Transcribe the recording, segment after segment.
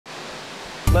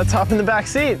let's hop in the back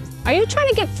seat. Are you trying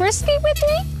to get frisky with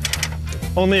me?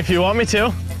 Only if you want me to.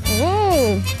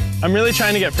 Ooh. I'm really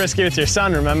trying to get frisky with your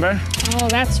son, remember? Oh,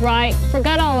 that's right.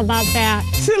 Forgot all about that.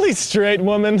 Silly straight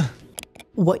woman.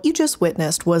 What you just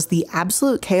witnessed was the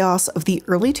absolute chaos of the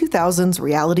early 2000s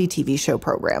reality TV show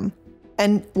program.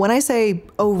 And when I say,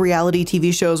 oh, reality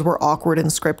TV shows were awkward and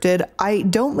scripted, I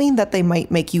don't mean that they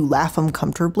might make you laugh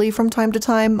uncomfortably from time to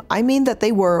time. I mean that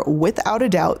they were, without a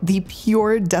doubt, the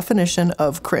pure definition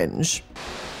of cringe.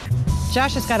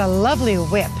 Josh has got a lovely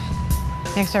whip.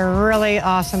 Makes a really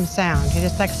awesome sound. He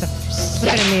just likes to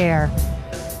slip it in the air.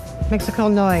 Makes a cool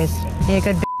noise. He a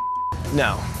good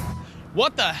No.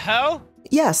 What the hell?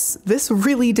 Yes, this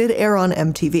really did air on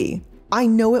MTV. I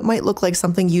know it might look like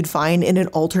something you'd find in an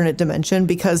alternate dimension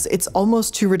because it's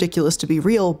almost too ridiculous to be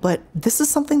real, but this is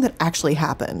something that actually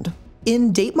happened.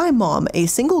 In Date My Mom, a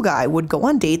single guy would go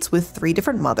on dates with 3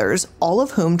 different mothers, all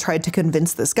of whom tried to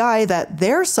convince this guy that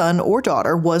their son or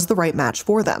daughter was the right match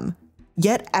for them.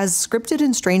 Yet, as scripted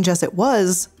and strange as it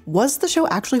was the show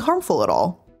actually harmful at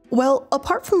all? Well,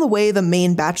 apart from the way the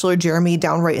main bachelor Jeremy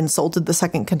downright insulted the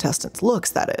second contestant's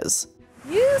looks, that is.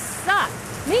 You suck.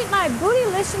 Meet my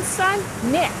bootylicious son,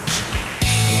 Nick.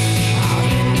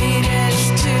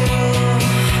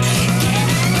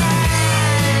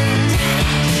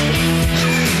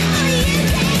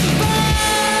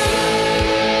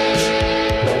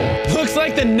 Looks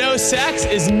like the no sex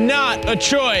is not a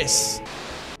choice.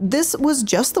 This was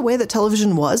just the way that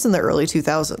television was in the early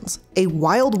 2000s, a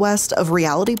wild west of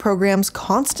reality programs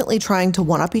constantly trying to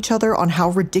one-up each other on how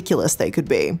ridiculous they could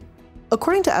be.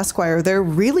 According to Esquire, there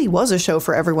really was a show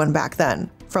for everyone back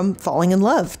then, from falling in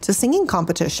love to singing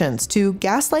competitions to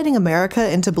gaslighting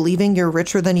America into believing you're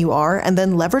richer than you are and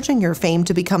then leveraging your fame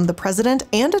to become the president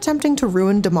and attempting to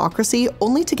ruin democracy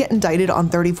only to get indicted on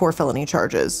 34 felony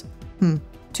charges.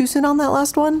 Too soon on that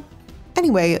last one?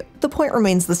 Anyway, the point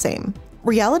remains the same.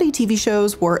 Reality TV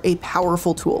shows were a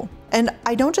powerful tool. And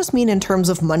I don't just mean in terms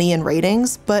of money and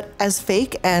ratings, but as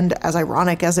fake and as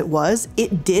ironic as it was,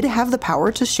 it did have the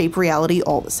power to shape reality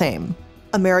all the same.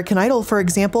 American Idol, for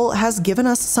example, has given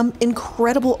us some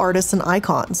incredible artists and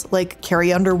icons like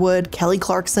Carrie Underwood, Kelly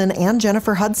Clarkson, and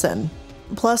Jennifer Hudson.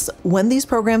 Plus, when these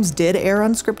programs did air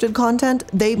unscripted content,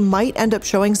 they might end up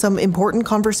showing some important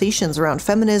conversations around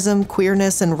feminism,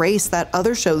 queerness, and race that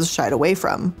other shows shied away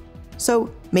from.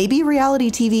 So maybe reality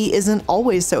TV isn't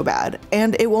always so bad,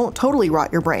 and it won't totally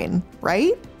rot your brain,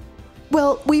 right?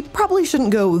 Well, we probably shouldn't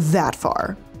go that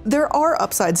far. There are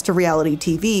upsides to reality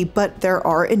TV, but there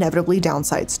are inevitably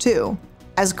downsides too.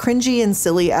 As cringy and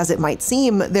silly as it might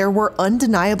seem, there were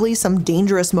undeniably some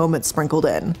dangerous moments sprinkled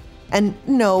in. And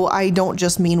no, I don't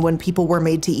just mean when people were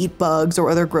made to eat bugs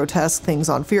or other grotesque things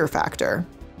on Fear Factor.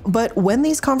 But when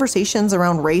these conversations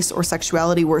around race or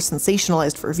sexuality were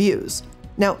sensationalized for views.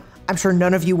 Now, I'm sure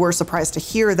none of you were surprised to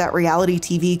hear that reality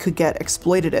TV could get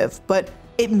exploitative, but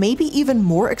it may be even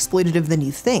more exploitative than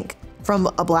you think. From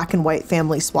a black and white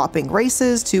family swapping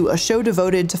races, to a show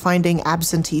devoted to finding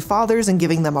absentee fathers and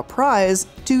giving them a prize,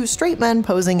 to straight men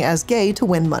posing as gay to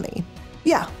win money.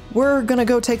 Yeah, we're gonna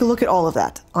go take a look at all of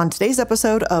that on today's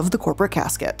episode of The Corporate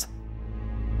Casket.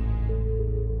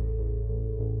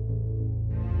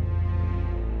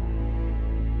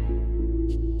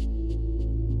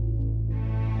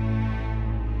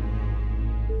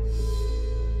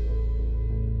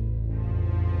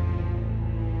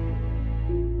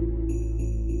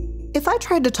 If I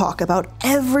tried to talk about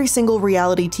every single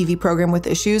reality TV program with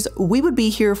issues, we would be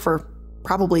here for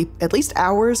probably at least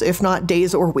hours, if not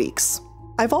days or weeks.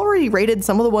 I've already rated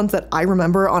some of the ones that I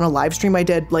remember on a live stream I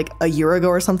did like a year ago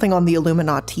or something on the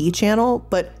iilluminaughtii channel,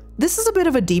 but this is a bit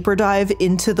of a deeper dive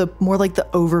into the more like the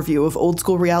overview of old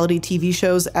school reality TV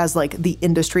shows as like the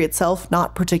industry itself,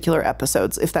 not particular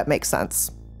episodes, if that makes sense.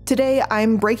 Today,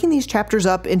 I'm breaking these chapters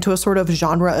up into a sort of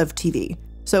genre of TV.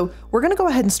 So we're gonna go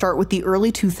ahead and start with the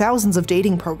early 2000s of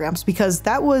dating programs because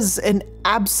that was an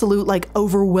absolute like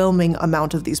overwhelming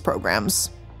amount of these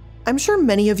programs. I'm sure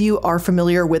many of you are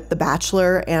familiar with The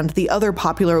Bachelor and the other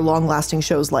popular long-lasting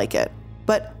shows like it.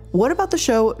 But what about the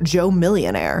show Joe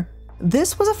Millionaire?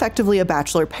 This was effectively a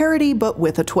Bachelor parody, but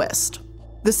with a twist.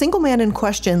 The single man in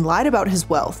question lied about his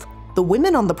wealth. The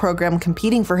women on the program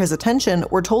competing for his attention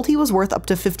were told he was worth up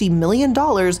to $50 million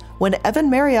when Evan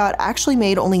Marriott actually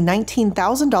made only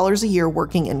 $19,000 a year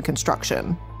working in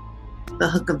construction. The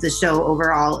hook of the show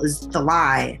overall is the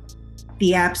lie,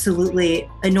 the absolutely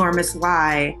enormous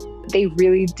lie. They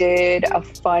really did a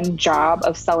fun job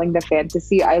of selling the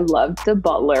fantasy. I loved The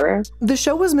Butler. The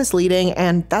show was misleading,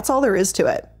 and that's all there is to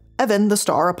it. Evan, the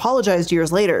star, apologized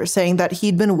years later, saying that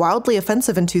he'd been wildly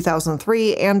offensive in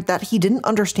 2003 and that he didn't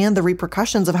understand the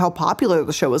repercussions of how popular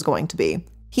the show was going to be.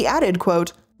 He added,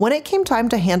 quote, "When it came time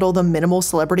to handle the minimal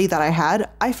celebrity that I had,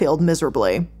 I failed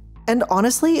miserably." And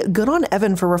honestly, good on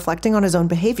Evan for reflecting on his own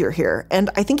behavior here,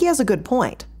 and I think he has a good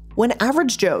point. When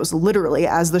average Joes, literally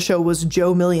as the show was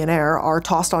Joe Millionaire, are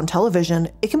tossed on television,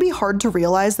 it can be hard to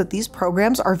realize that these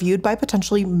programs are viewed by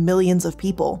potentially millions of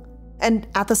people. And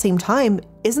at the same time,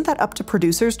 isn't that up to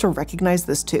producers to recognize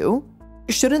this too?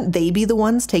 Shouldn't they be the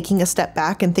ones taking a step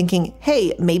back and thinking,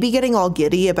 hey, maybe getting all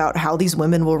giddy about how these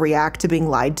women will react to being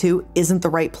lied to isn't the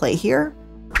right play here?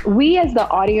 We as the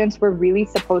audience were really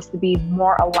supposed to be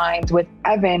more aligned with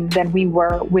Evan than we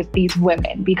were with these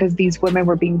women, because these women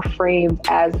were being framed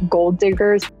as gold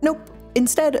diggers. Nope.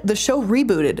 Instead, the show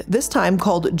rebooted, this time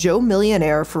called Joe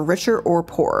Millionaire for Richer or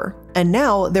Poorer. And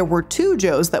now there were two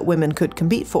Joes that women could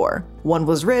compete for. One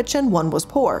was rich and one was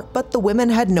poor, but the women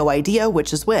had no idea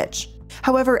which is which.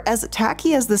 However, as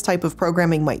tacky as this type of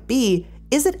programming might be,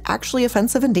 is it actually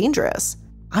offensive and dangerous?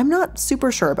 I'm not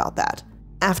super sure about that.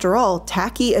 After all,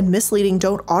 tacky and misleading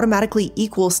don't automatically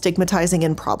equal stigmatizing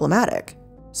and problematic.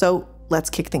 So let's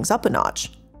kick things up a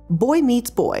notch. Boy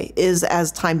Meets Boy is,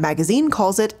 as Time magazine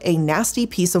calls it, a nasty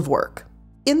piece of work.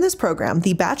 In this program,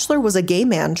 the Bachelor was a gay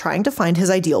man trying to find his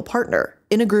ideal partner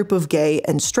in a group of gay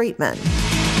and straight men.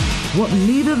 What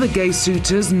neither the gay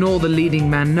suitors nor the leading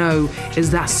man know is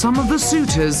that some of the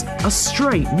suitors are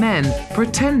straight men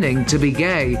pretending to be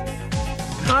gay.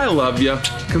 I love you.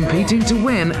 Competing to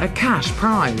win a cash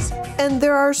prize. And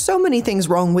there are so many things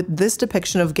wrong with this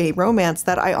depiction of gay romance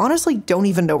that I honestly don't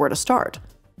even know where to start.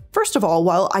 First of all,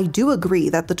 while I do agree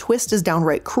that the twist is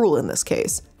downright cruel in this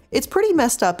case, it's pretty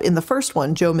messed up in the first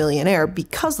one, Joe Millionaire,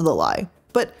 because of the lie.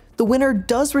 But the winner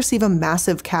does receive a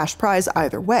massive cash prize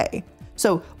either way.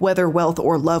 So whether wealth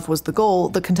or love was the goal,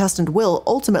 the contestant will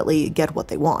ultimately get what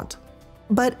they want.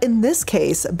 But in this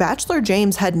case, Bachelor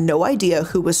James had no idea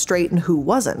who was straight and who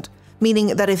wasn't, meaning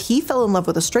that if he fell in love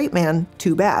with a straight man,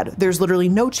 too bad, there's literally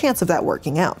no chance of that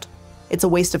working out. It's a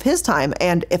waste of his time,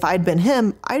 and if I'd been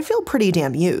him, I'd feel pretty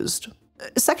damn used.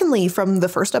 Secondly, from the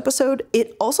first episode,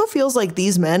 it also feels like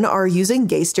these men are using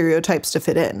gay stereotypes to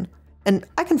fit in. And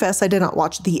I confess I did not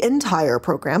watch the entire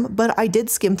program, but I did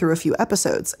skim through a few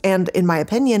episodes, and in my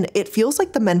opinion, it feels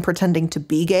like the men pretending to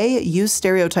be gay use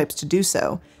stereotypes to do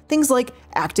so. Things like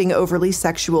acting overly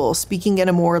sexual, speaking in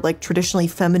a more traditionally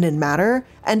feminine manner,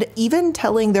 and even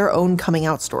telling their own coming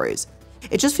out stories.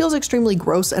 It just feels extremely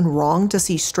gross and wrong to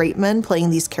see straight men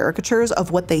playing these caricatures of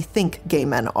what they think gay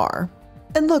men are.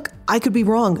 And look, I could be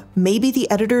wrong. Maybe the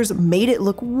editors made it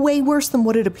look way worse than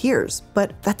what it appears,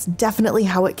 but that's definitely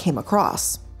how it came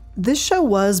across. This show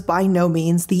was by no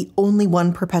means the only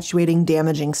one perpetuating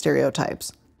damaging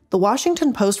stereotypes. The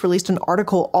Washington Post released an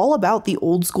article all about the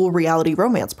old school reality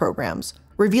romance programs,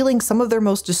 revealing some of their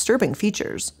most disturbing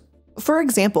features. For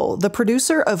example, the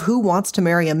producer of Who Wants to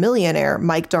Marry a Millionaire,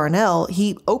 Mike Darnell,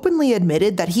 he openly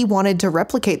admitted that he wanted to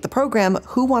replicate the program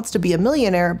Who Wants to Be a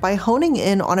Millionaire by honing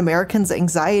in on Americans'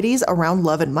 anxieties around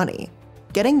love and money.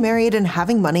 Getting married and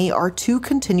having money are two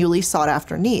continually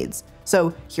sought-after needs,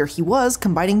 so here he was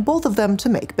combining both of them to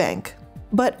make bank.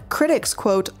 But critics,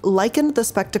 quote, likened the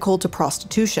spectacle to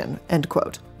prostitution, end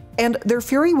quote. And their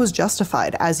fury was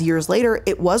justified, as years later,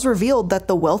 it was revealed that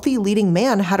the wealthy leading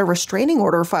man had a restraining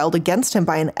order filed against him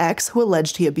by an ex who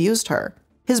alleged he abused her.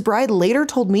 His bride later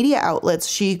told media outlets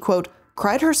she, quote,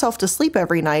 cried herself to sleep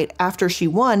every night after she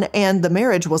won and the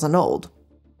marriage was annulled.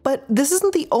 But this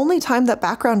isn't the only time that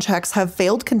background checks have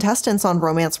failed contestants on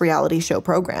romance reality show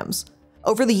programs.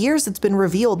 Over the years, it's been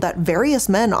revealed that various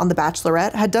men on The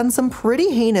Bachelorette had done some pretty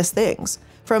heinous things,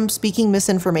 from speaking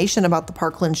misinformation about the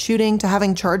Parkland shooting to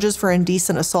having charges for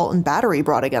indecent assault and battery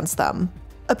brought against them.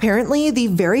 Apparently, the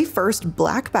very first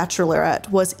Black Bachelorette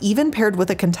was even paired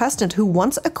with a contestant who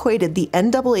once equated the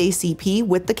NAACP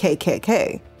with the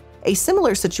KKK. A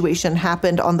similar situation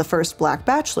happened on the first Black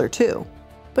Bachelor, too.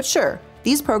 But sure,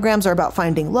 these programs are about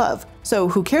finding love, so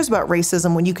who cares about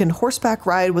racism when you can horseback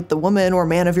ride with the woman or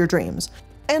man of your dreams?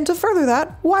 And to further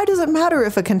that, why does it matter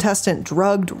if a contestant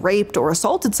drugged, raped, or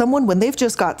assaulted someone when they've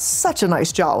just got such a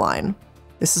nice jawline?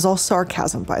 This is all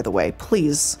sarcasm, by the way.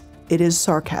 Please, it is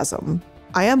sarcasm.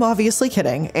 I am obviously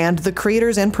kidding, and the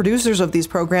creators and producers of these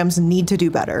programs need to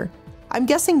do better. I'm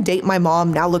guessing Date My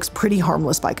Mom now looks pretty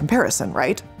harmless by comparison,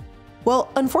 right?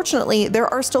 Well, unfortunately,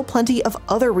 there are still plenty of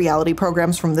other reality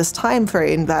programs from this time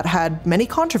frame that had many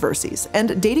controversies,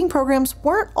 and dating programs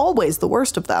weren't always the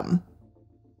worst of them.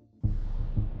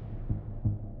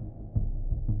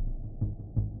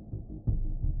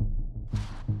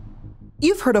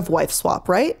 You've heard of wife swap,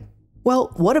 right?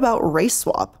 Well, what about race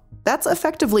swap? That's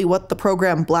effectively what the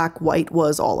program Black-White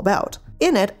was all about.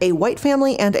 In it, a white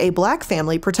family and a black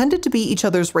family pretended to be each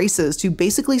other's races to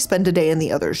basically spend a day in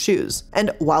the other's shoes. And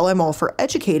while I'm all for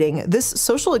educating, this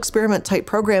social experiment type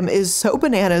program is so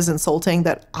bananas insulting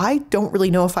that I don't really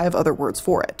know if I have other words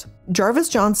for it. Jarvis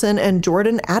Johnson and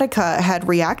Jordan Attica had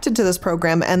reacted to this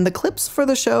program, and the clips for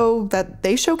the show that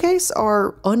they showcase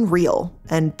are unreal,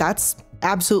 and that's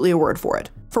absolutely a word for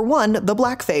it. For one, the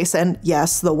blackface, and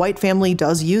yes, the white family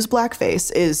does use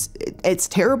blackface, it's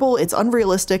terrible, it's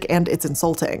unrealistic, and it's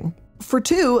insulting. For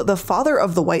two, the father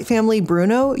of the white family,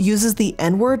 Bruno, uses the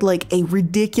N-word like a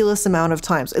ridiculous amount of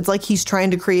times. It's like he's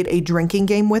trying to create a drinking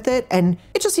game with it, and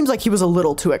it just seems like he was a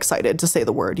little too excited to say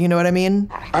the word, you know what I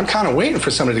mean? I'm kind of waiting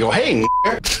for somebody to go, hey,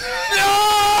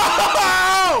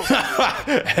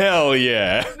 Hell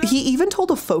yeah. He even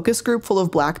told a focus group full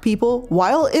of black people,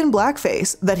 while in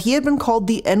blackface, that he had been called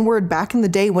the N-word back in the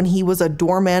day when he was a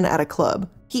doorman at a club.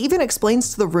 He even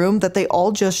explains to the room that they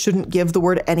all just shouldn't give the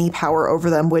word any power over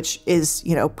them, which is,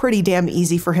 you know, pretty damn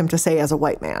easy for him to say as a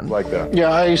white man. Like that.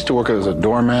 Yeah, I used to work as a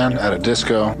doorman at a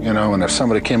disco, you know, and if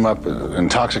somebody came up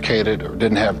intoxicated or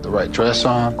didn't have the right dress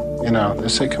on, you know, they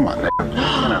say, come on, you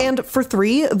know. And for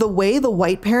three, the way the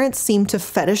white parents seem to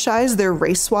fetishize their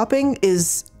race swapping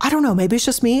is, I don't know, maybe it's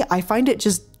just me. I find it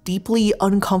just deeply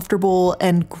uncomfortable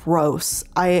and gross.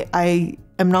 I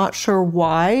am not sure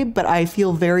why, but I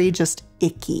feel very just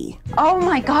icky. Oh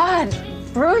my God,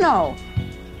 Bruno.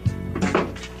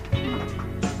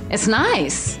 It's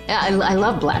nice. I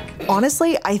love black.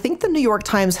 Honestly, I think the New York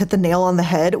Times hit the nail on the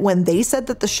head when they said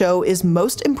that the show is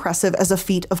most impressive as a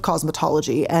feat of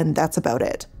cosmetology, and that's about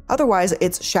it. Otherwise,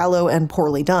 it's shallow and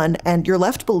poorly done, and you're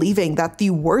left believing that the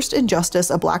worst injustice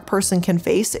a black person can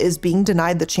face is being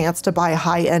denied the chance to buy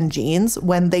high-end jeans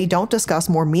when they don't discuss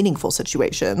more meaningful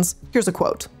situations. Here's a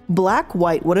quote.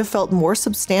 Black-White would have felt more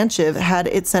substantive had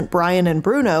it sent Brian and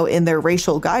Bruno in their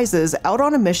racial guises out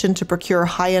on a mission to procure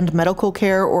high-end medical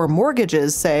care or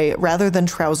mortgages, say, rather than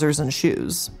trousers and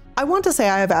shoes. I want to say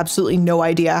I have absolutely no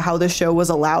idea how this show was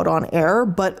allowed on air,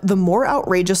 but the more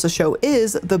outrageous a show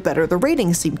is, the better the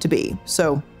ratings seem to be.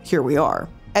 So here we are.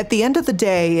 At the end of the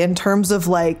day, in terms of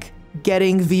like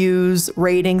getting views,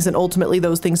 ratings, and ultimately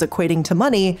those things equating to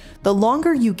money, the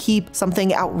longer you keep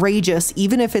something outrageous,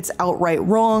 even if it's outright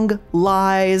wrong,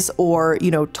 lies, or, you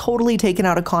know, totally taken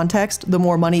out of context, the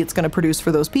more money it's going to produce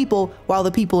for those people, while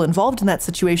the people involved in that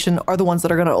situation are the ones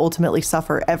that are going to ultimately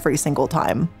suffer every single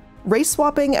time. Race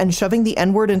swapping and shoving the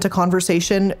N-word into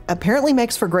conversation apparently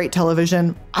makes for great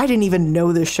television. I didn't even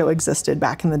know this show existed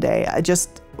back in the day.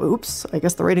 Oops, I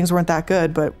guess the ratings weren't that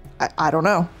good, but I don't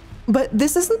know. But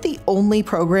this isn't the only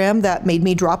program that made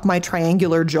me drop my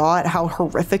triangular jaw at how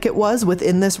horrific it was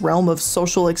within this realm of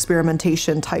social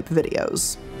experimentation type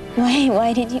videos.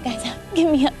 Why did you guys have to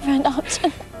give me up for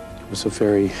adoption? It was a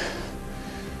very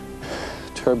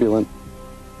turbulent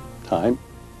time.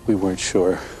 We weren't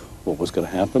sure what was going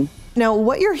to happen. Now,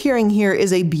 what you're hearing here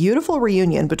is a beautiful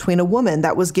reunion between a woman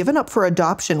that was given up for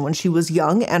adoption when she was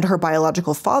young and her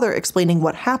biological father explaining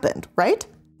what happened, right?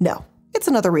 No, it's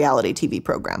another reality TV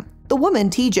program. The woman,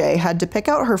 TJ, had to pick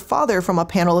out her father from a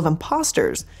panel of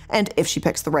imposters, and if she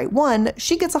picks the right one,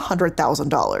 she gets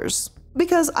 $100,000.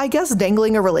 Because I guess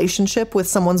dangling a relationship with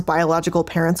someone's biological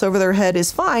parents over their head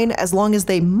is fine as long as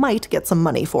they might get some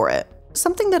money for it.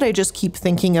 Something that I just keep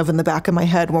thinking of in the back of my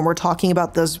head when we're talking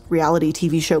about those reality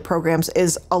TV show programs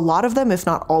is a lot of them, if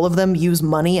not all of them, use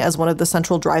money as one of the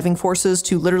central driving forces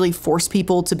to literally force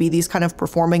people to be these kind of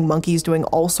performing monkeys doing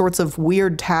all sorts of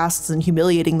weird tasks and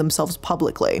humiliating themselves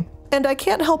publicly. And I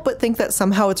can't help but think that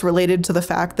somehow it's related to the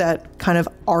fact that kind of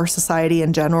our society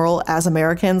in general, as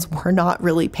Americans, we're not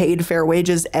really paid fair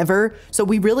wages ever. So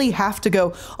we really have to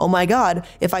go, oh my God,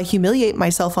 if I humiliate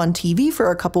myself on TV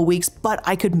for a couple weeks, but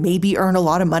I could maybe earn a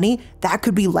lot of money, that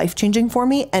could be life-changing for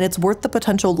me, and it's worth the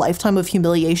potential lifetime of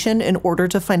humiliation in order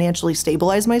to financially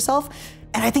stabilize myself.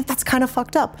 And I think that's kind of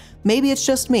fucked up. Maybe it's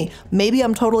just me. Maybe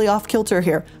I'm totally off kilter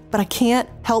here, but I can't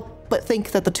help but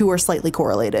think that the two are slightly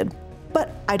correlated. But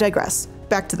I digress.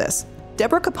 Back to this.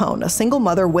 Deborah Capone, a single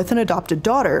mother with an adopted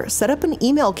daughter, set up an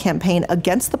email campaign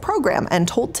against the program and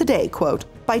told Today, quote,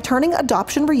 by turning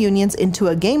adoption reunions into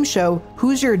a game show,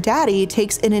 Who's Your Daddy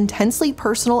takes an intensely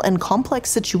personal and complex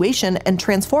situation and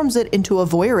transforms it into a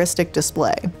voyeuristic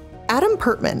display. Adam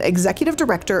Pertman, executive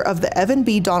director of the Evan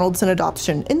B. Donaldson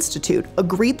Adoption Institute,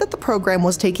 agreed that the program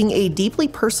was taking a deeply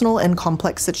personal and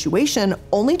complex situation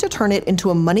only to turn it into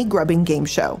a money-grubbing game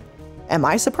show. Am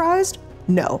I surprised?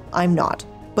 No, I'm not.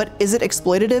 But is it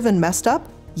exploitative and messed up?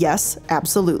 Yes,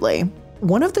 absolutely.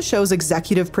 One of the show's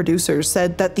executive producers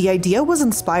said that the idea was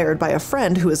inspired by a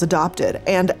friend who is adopted,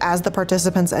 and as the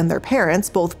participants and their parents,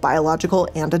 both biological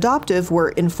and adoptive, were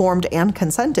informed and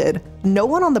consented, no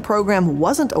one on the program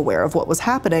wasn't aware of what was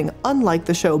happening, unlike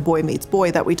the show Boy Meets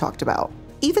Boy that we talked about.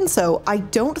 Even so, I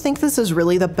don't think this is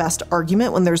really the best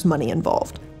argument when there's money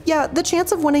involved. Yeah, the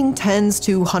chance of winning tens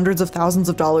to hundreds of thousands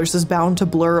of dollars is bound to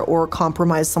blur or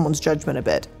compromise someone's judgment a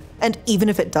bit. And even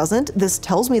if it doesn't, this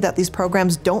tells me that these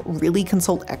programs don't really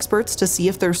consult experts to see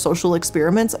if their social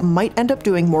experiments might end up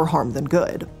doing more harm than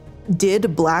good.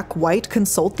 Did Black White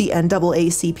consult the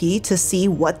NAACP to see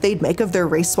what they'd make of their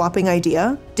race-swapping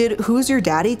idea? Did Who's Your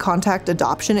Daddy contact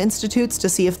adoption institutes to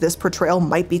see if this portrayal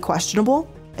might be questionable?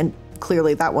 And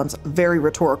clearly that one's very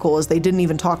rhetorical, as they didn't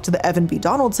even talk to the Evan B.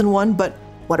 Donaldson one, but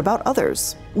what about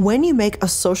others? When you make a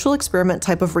social experiment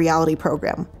type of reality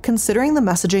program, considering the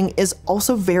messaging is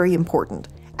also very important,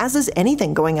 as is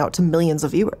anything going out to millions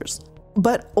of viewers.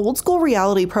 But old school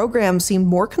reality programs seem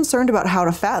more concerned about how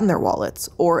to fatten their wallets,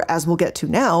 or as we'll get to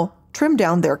now, trim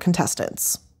down their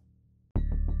contestants.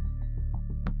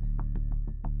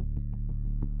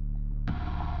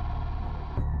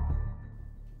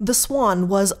 The Swan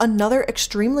was another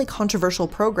extremely controversial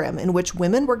program in which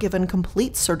women were given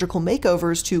complete surgical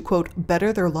makeovers to, quote,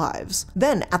 better their lives.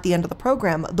 Then, at the end of the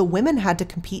program, the women had to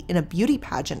compete in a beauty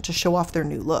pageant to show off their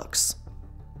new looks.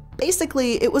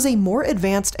 Basically, it was a more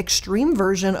advanced, extreme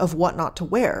version of What Not to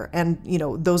Wear and,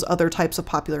 those other types of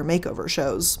popular makeover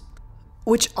shows.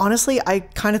 Which, honestly, I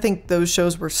kind of think those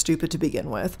shows were stupid to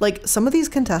begin with. Like, some of these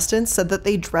contestants said that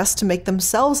they dressed to make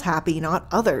themselves happy, not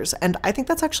others, and I think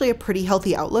that's actually a pretty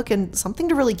healthy outlook and something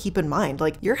to really keep in mind.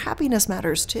 Like, your happiness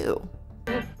matters too.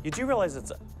 You do realize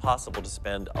it's possible to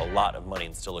spend a lot of money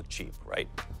and still look cheap, right?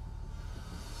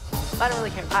 I don't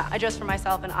really care. I dress for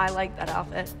myself and I like that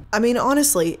outfit. I mean,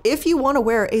 honestly, if you want to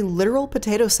wear a literal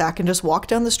potato sack and just walk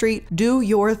down the street, do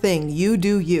your thing. You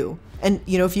do you. And,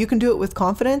 if you can do it with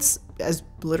confidence, as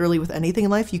literally with anything in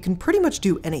life, you can pretty much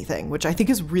do anything, which I think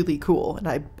is really cool.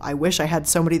 And I wish I had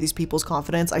so many of these people's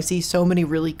confidence. I see so many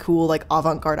really cool, like,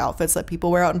 avant-garde outfits that people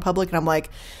wear out in public, and I'm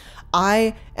like,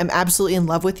 I am absolutely in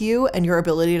love with you and your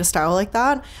ability to style like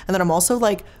that. And then I'm also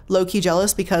like low-key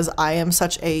jealous because I am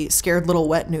such a scared little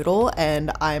wet noodle,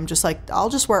 and I'm just like, I'll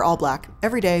just wear all black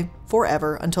every day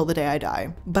forever until the day I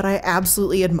die. But I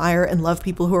absolutely admire and love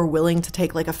people who are willing to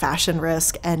take like a fashion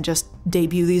risk and just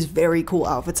debut these very cool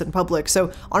outfits in public.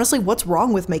 So honestly, what's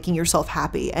wrong with making yourself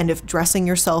happy? And if dressing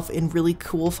yourself in really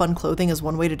cool, fun clothing is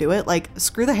one way to do it, like,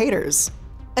 screw the haters.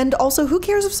 And also, who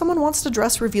cares if someone wants to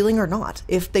dress revealing or not?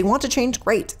 If they want to change,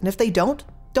 great. And if they don't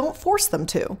force them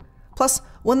to. Plus,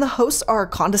 when the hosts are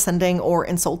condescending or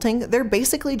insulting, they're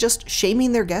basically just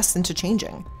shaming their guests into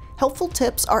changing. Helpful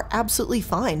tips are absolutely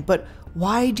fine, but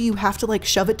why do you have to like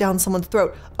shove it down someone's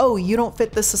throat? Oh, you don't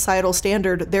fit this societal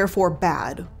standard, therefore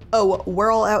bad. Oh,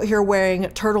 we're all out here wearing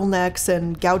turtlenecks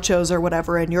and gauchos or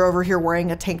whatever, and you're over here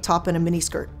wearing a tank top and a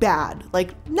miniskirt. Bad.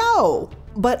 Like, no.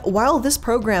 But while this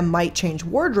program might change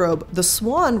wardrobe, The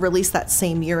Swan, released that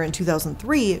same year in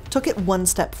 2003, took it one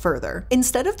step further.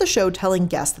 Instead of the show telling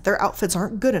guests that their outfits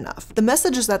aren't good enough, the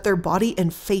message is that their body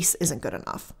and face isn't good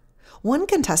enough. One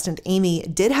contestant, Amy,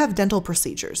 did have dental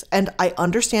procedures, and I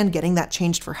understand getting that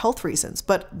changed for health reasons,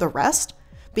 but the rest?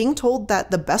 Being told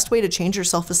that the best way to change your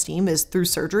self-esteem is through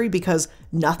surgery because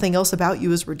nothing else about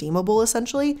you is redeemable,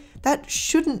 essentially, that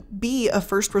shouldn't be a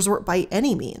first resort by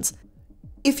any means.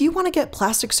 If you want to get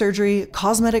plastic surgery,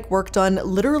 cosmetic work done,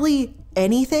 literally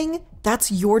anything,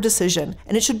 that's your decision,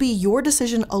 and it should be your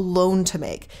decision alone to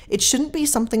make. It shouldn't be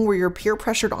something where you're peer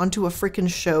pressured onto a freaking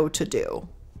show to do.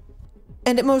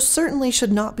 And it most certainly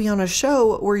should not be on a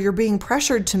show where you're being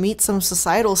pressured to meet some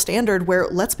societal standard where,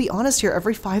 let's be honest here,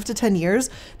 every 5 to 10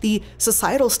 years, the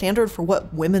societal standard for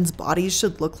what women's bodies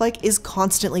should look like is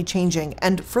constantly changing.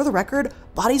 And for the record,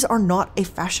 bodies are not a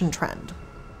fashion trend.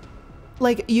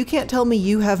 Like, you can't tell me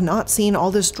you have not seen all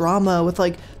this drama with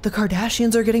like, the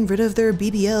Kardashians are getting rid of their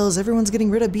BBLs, everyone's getting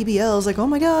rid of BBLs, like, oh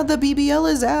my god, the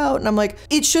BBL is out. And I'm like,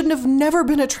 it shouldn't have never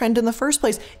been a trend in the first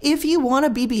place. If you want a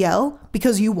BBL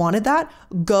because you wanted that,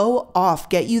 go off,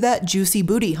 get you that juicy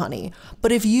booty, honey.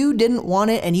 But if you didn't want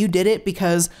it and you did it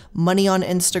because money on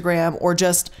Instagram or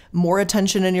just more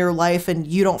attention in your life and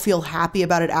you don't feel happy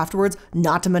about it afterwards,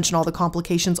 not to mention all the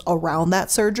complications around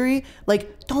that surgery,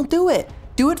 like, don't do it.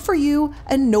 Do it for you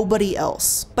and nobody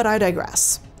else. But I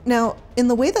digress. Now, in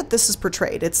the way that this is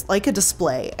portrayed, it's like a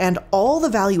display, and all the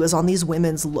value is on these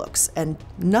women's looks and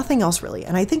nothing else really,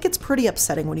 and I think it's pretty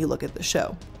upsetting when you look at the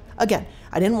show. Again,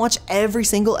 I didn't watch every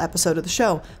single episode of the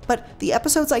show, but the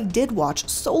episodes I did watch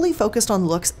solely focused on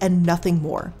looks and nothing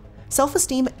more.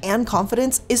 Self-esteem and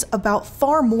confidence is about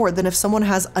far more than if someone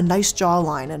has a nice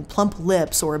jawline and plump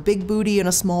lips or a big booty and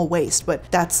a small waist, but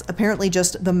that's apparently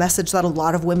just the message that a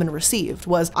lot of women received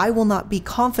was, I will not be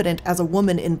confident as a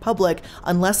woman in public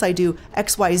unless I do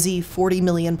XYZ 40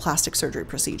 million plastic surgery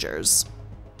procedures.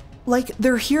 Like,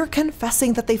 they're here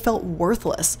confessing that they felt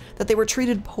worthless, that they were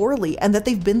treated poorly, and that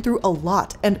they've been through a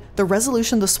lot, and the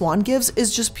resolution the Swan gives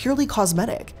is just purely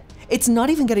cosmetic. It's not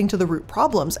even getting to the root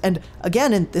problems, and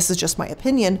again, and this is just my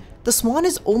opinion, the Swan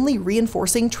is only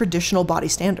reinforcing traditional body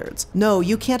standards. No,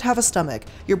 you can't have a stomach,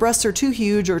 your breasts are too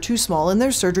huge or too small, and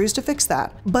there's surgeries to fix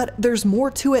that. But there's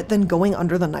more to it than going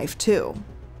under the knife too.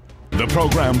 The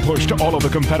program pushed all of the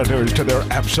competitors to their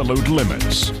absolute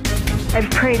limits. I've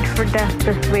prayed for death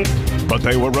this week. But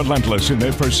they were relentless in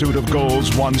their pursuit of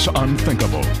goals once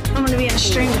unthinkable. I'm gonna be in a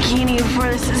string bikini before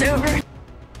this is over.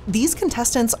 These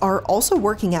contestants are also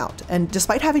working out, and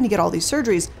despite having to get all these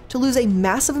surgeries, to lose a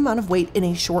massive amount of weight in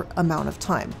a short amount of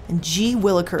time. And gee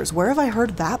willikers, where have I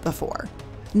heard that before?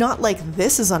 Not like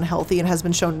this is unhealthy and has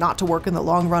been shown not to work in the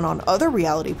long run on other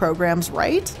reality programs,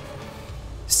 right?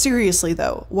 Seriously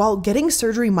though, while getting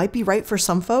surgery might be right for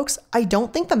some folks, I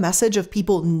don't think the message of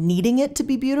people needing it to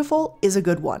be beautiful is a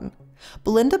good one.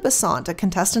 Belinda Besant, a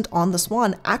contestant on The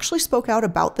Swan, actually spoke out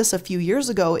about this a few years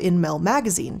ago in Mel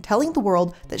magazine, telling the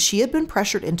world that she had been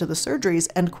pressured into the surgeries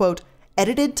and, quote,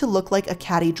 edited to look like a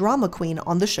catty drama queen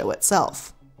on the show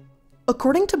itself.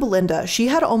 According to Belinda, she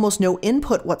had almost no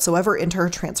input whatsoever into her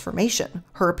transformation,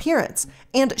 her appearance,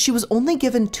 and she was only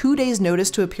given 2 days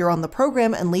notice to appear on the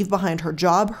program and leave behind her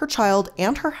job, her child,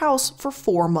 and her house for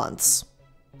 4 months.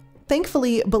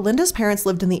 Thankfully, Belinda's parents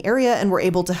lived in the area and were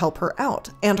able to help her out,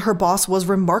 and her boss was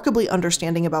remarkably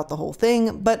understanding about the whole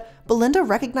thing, but Belinda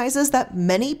recognizes that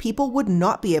many people would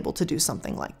not be able to do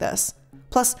something like this.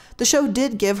 Plus, the show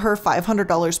did give her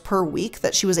 $500 per week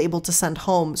that she was able to send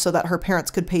home so that her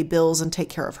parents could pay bills and take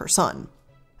care of her son.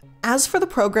 As for the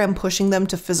program pushing them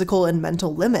to physical and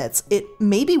mental limits, it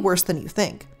may be worse than you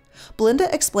think.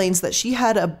 Belinda explains that she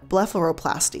had a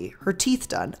blepharoplasty, her teeth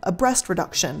done, a breast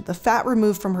reduction, the fat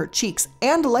removed from her cheeks,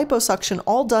 and liposuction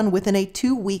all done within a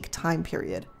 2-week time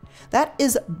period. That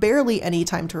is barely any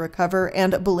time to recover,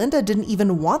 and Belinda didn't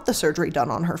even want the surgery done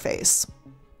on her face.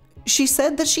 She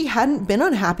said that she hadn't been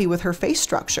unhappy with her face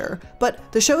structure,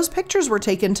 but the show's pictures were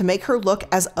taken to make her look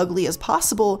as ugly as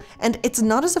possible, and it's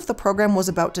not as if the program was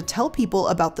about to tell people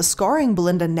about the scarring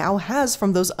Belinda now has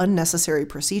from those unnecessary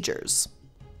procedures.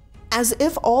 As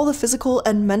if all the physical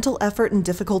and mental effort and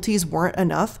difficulties weren't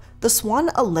enough, The Swan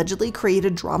allegedly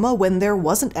created drama when there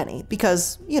wasn't any,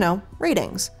 because, you know,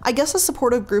 ratings. I guess a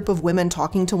supportive group of women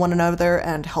talking to one another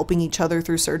and helping each other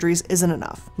through surgeries isn't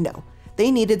enough. No.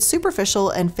 They needed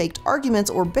superficial and faked arguments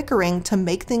or bickering to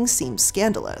make things seem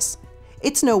scandalous.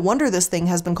 It's no wonder this thing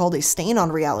has been called a stain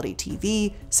on reality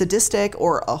TV, sadistic,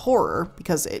 or a horror,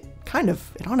 because it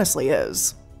honestly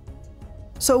is.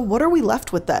 So what are we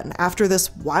left with then, after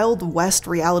this Wild West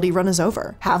reality run is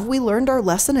over? Have we learned our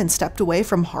lesson and stepped away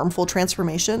from harmful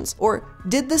transformations? Or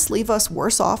did this leave us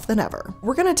worse off than ever?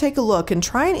 We're gonna take a look and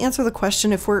try and answer the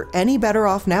question if we're any better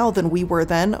off now than we were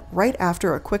then, right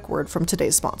after a quick word from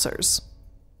today's sponsors.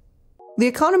 The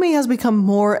economy has become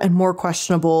more and more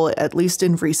questionable, at least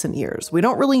in recent years. We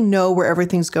don't really know where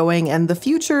everything's going, and the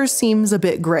future seems a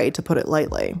bit gray, to put it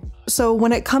lightly. So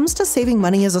when it comes to saving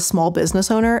money as a small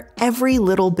business owner, every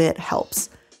little bit helps.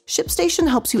 ShipStation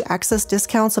helps you access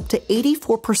discounts up to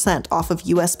 84% off of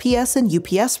USPS and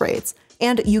UPS rates,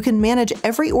 and you can manage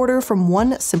every order from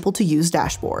one simple-to-use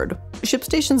dashboard.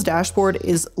 ShipStation's dashboard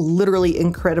is literally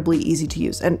incredibly easy to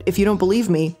use, and if you don't believe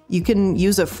me, you can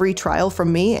use a free trial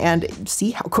from me and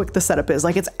see how quick the setup is.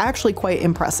 Like, it's actually quite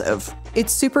impressive.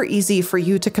 It's super easy for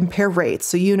you to compare rates,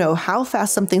 so you know how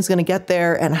fast something's gonna get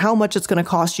there and how much it's gonna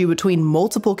cost you between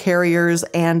multiple carriers,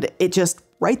 and it just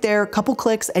right there, couple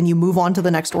clicks, and you move on to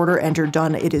the next order and you're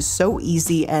done. It is so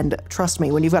easy, and trust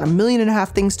me, when you've got 1.5 million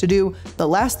things to do, the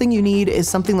last thing you need is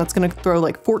something that's gonna throw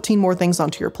like 14 more things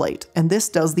onto your plate, and this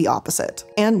does the opposite.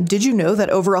 And did you know that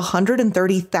over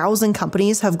 130,000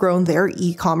 companies have grown their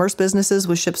e-commerce businesses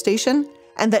with ShipStation?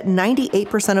 And that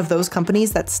 98% of those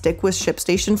companies that stick with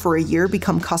ShipStation for a year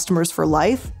become customers for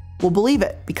life? Well, believe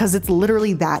it, because it's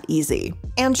literally that easy.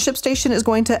 And ShipStation is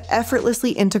going to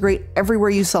effortlessly integrate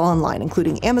everywhere you sell online,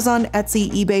 including Amazon, Etsy,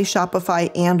 eBay,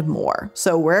 Shopify, and more.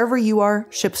 So wherever you are,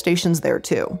 ShipStation's there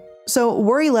too. So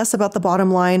worry less about the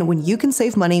bottom line when you can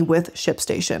save money with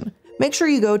ShipStation. Make sure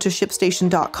you go to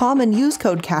ShipStation.com and use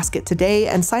code CASKET today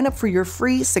and sign up for your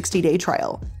free 60-day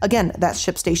trial. Again, that's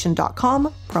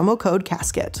ShipStation.com, promo code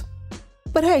CASKET.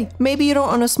 But hey, maybe you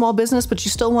don't own a small business, but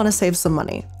you still want to save some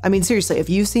money. I mean, seriously, have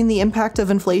you seen the impact of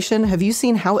inflation? Have you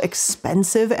seen how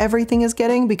expensive everything is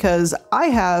getting? Because I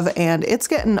have, and it's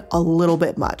getting a little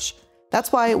bit much.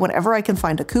 That's why whenever I can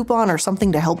find a coupon or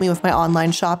something to help me with my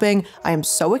online shopping, I am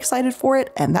so excited for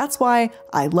it, and that's why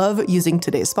I love using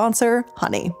today's sponsor,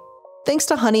 Honey. Thanks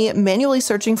to Honey, manually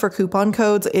searching for coupon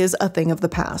codes is a thing of the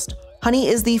past. Honey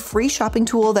is the free shopping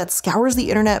tool that scours the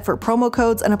internet for promo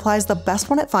codes and applies the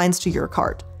best one it finds to your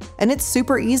cart. And it's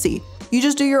super easy. You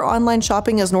just do your online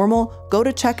shopping as normal, go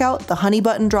to checkout, the Honey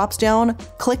button drops down,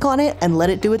 click on it, and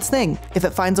let it do its thing. If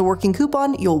it finds a working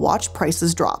coupon, you'll watch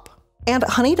prices drop. And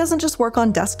Honey doesn't just work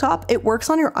on desktop, it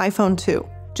works on your iPhone too.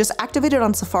 Just activate it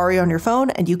on Safari on your phone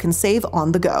and you can save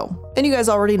on the go. And you guys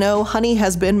already know, Honey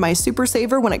has been my super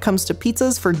saver when it comes to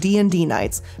pizzas for D&D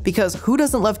nights, because who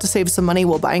doesn't love to save some money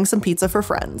while buying some pizza for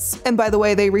friends? And by the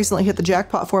way, they recently hit the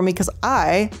jackpot for me because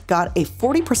I got a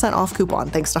 40% off coupon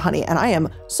thanks to Honey, and I am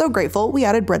so grateful we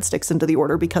added breadsticks into the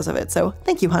order because of it, so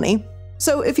thank you, Honey.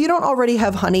 So if you don't already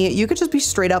have Honey, you could just be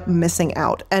straight up missing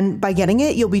out, and by getting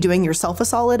it, you'll be doing yourself a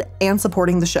solid and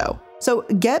supporting the show. So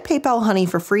get PayPal Honey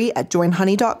for free at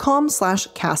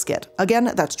joinhoney.com/casket.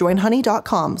 Again, that's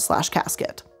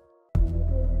joinhoney.com/casket.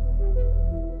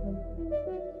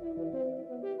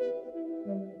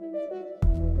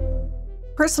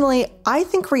 Personally, I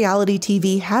think reality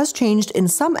TV has changed in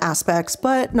some aspects,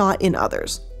 but not in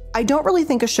others. I don't really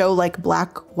think a show like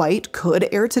Black White could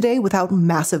air today without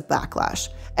massive backlash.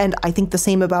 And I think the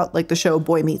same about like the show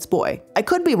Boy Meets Boy. I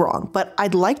could be wrong, but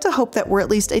I'd like to hope that we're at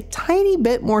least a tiny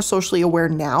bit more socially aware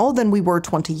now than we were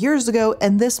 20 years ago,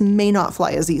 and this may not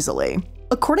fly as easily.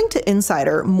 According to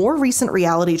Insider, more recent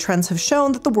reality trends have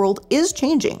shown that the world is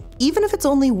changing, even if it's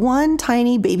only one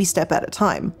tiny baby step at a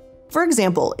time. For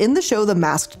example, in the show The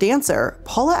Masked Dancer,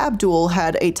 Paula Abdul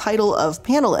had a title of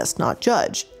panelist, not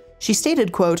judge. She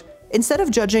stated, quote, "Instead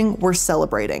of judging, we're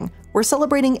celebrating. We're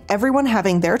celebrating everyone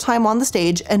having their time on the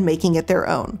stage and making it their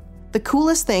own. The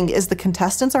coolest thing is the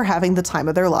contestants are having the time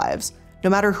of their lives. No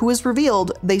matter who is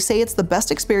revealed, they say it's the best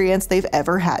experience they've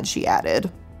ever had," she added.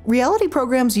 Reality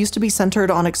programs used to be centered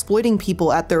on exploiting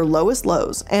people at their lowest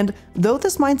lows, and though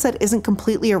this mindset isn't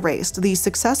completely erased, the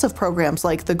success of programs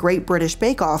like The Great British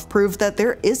Bake Off proved that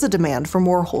there is a demand for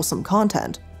more wholesome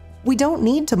content. We don't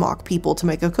need to mock people to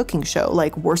make a cooking show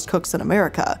like Worst Cooks in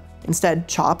America. Instead,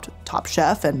 Chopped, Top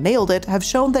Chef, and Nailed It have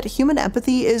shown that human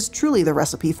empathy is truly the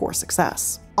recipe for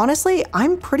success. Honestly,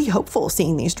 I'm pretty hopeful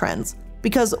seeing these trends,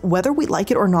 because whether we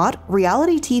like it or not,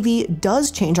 reality TV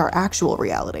does change our actual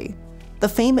reality. The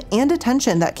fame and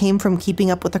attention that came from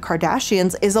Keeping Up with the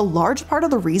Kardashians is a large part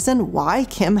of the reason why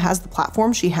Kim has the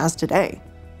platform she has today.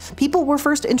 People were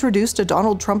first introduced to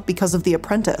Donald Trump because of The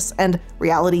Apprentice, and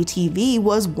reality TV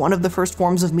was one of the first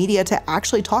forms of media to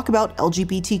actually talk about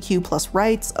LGBTQ+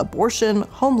 rights, abortion,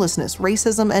 homelessness,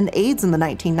 racism, and AIDS in the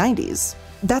 1990s.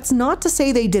 That's not to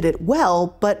say they did it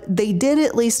well, but they did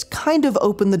at least kind of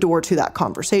open the door to that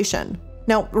conversation.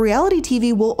 Now, reality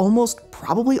TV will almost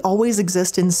probably always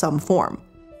exist in some form.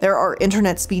 There are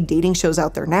internet speed dating shows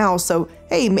out there now, so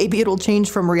hey, maybe it'll change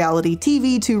from reality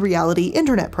TV to reality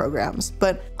internet programs.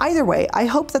 But either way, I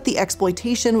hope that the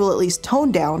exploitation will at least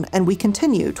tone down and we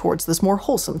continue towards this more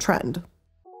wholesome trend.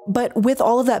 But with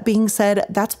all of that being said,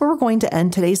 that's where we're going to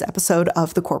end today's episode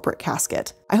of The Corporate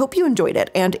Casket. I hope you enjoyed it,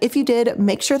 and if you did,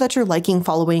 make sure that you're liking,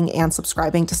 following, and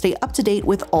subscribing to stay up to date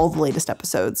with all the latest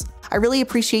episodes. I really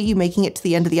appreciate you making it to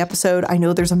the end of the episode. I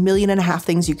know there's 1.5 million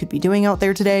things you could be doing out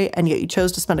there today, and yet you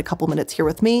chose to spend a couple minutes here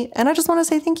with me, and I just want to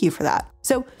say thank you for that.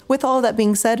 So with all of that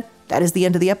being said, that is the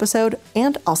end of the episode,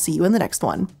 and I'll see you in the next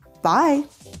one. Bye!